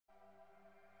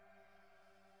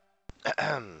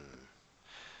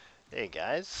Hey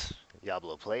guys,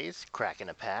 Diablo plays, cracking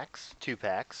a packs, 2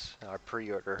 packs, our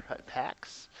pre-order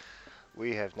packs.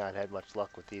 We have not had much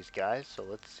luck with these guys, so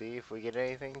let's see if we get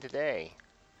anything today.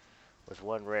 With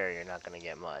one rare, you're not going to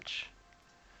get much.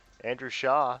 Andrew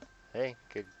Shaw, hey,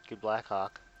 good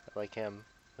Blackhawk. I like him.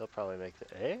 He'll probably make the.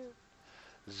 Hey,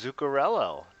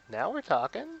 Zuccarello. Now we're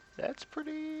talking. That's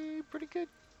pretty good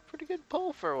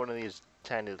pull for one of these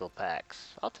tiny little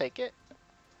packs. I'll take it.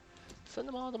 Send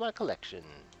them all to my collection.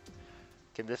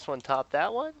 Can this one top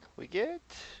that one?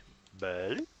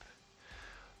 Bloop.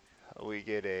 We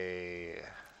get a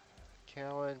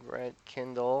Callan, Brent,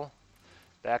 Kindle,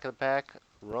 back of the pack,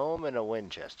 Rome, and a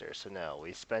Winchester. So no,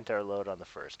 we spent our load on the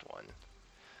first one.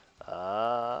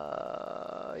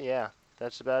 Yeah,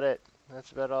 that's about it.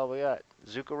 That's about all we got.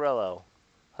 Zuccarello,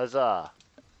 huzzah!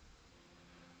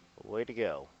 Way to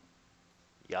go.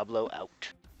 Diablo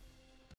out.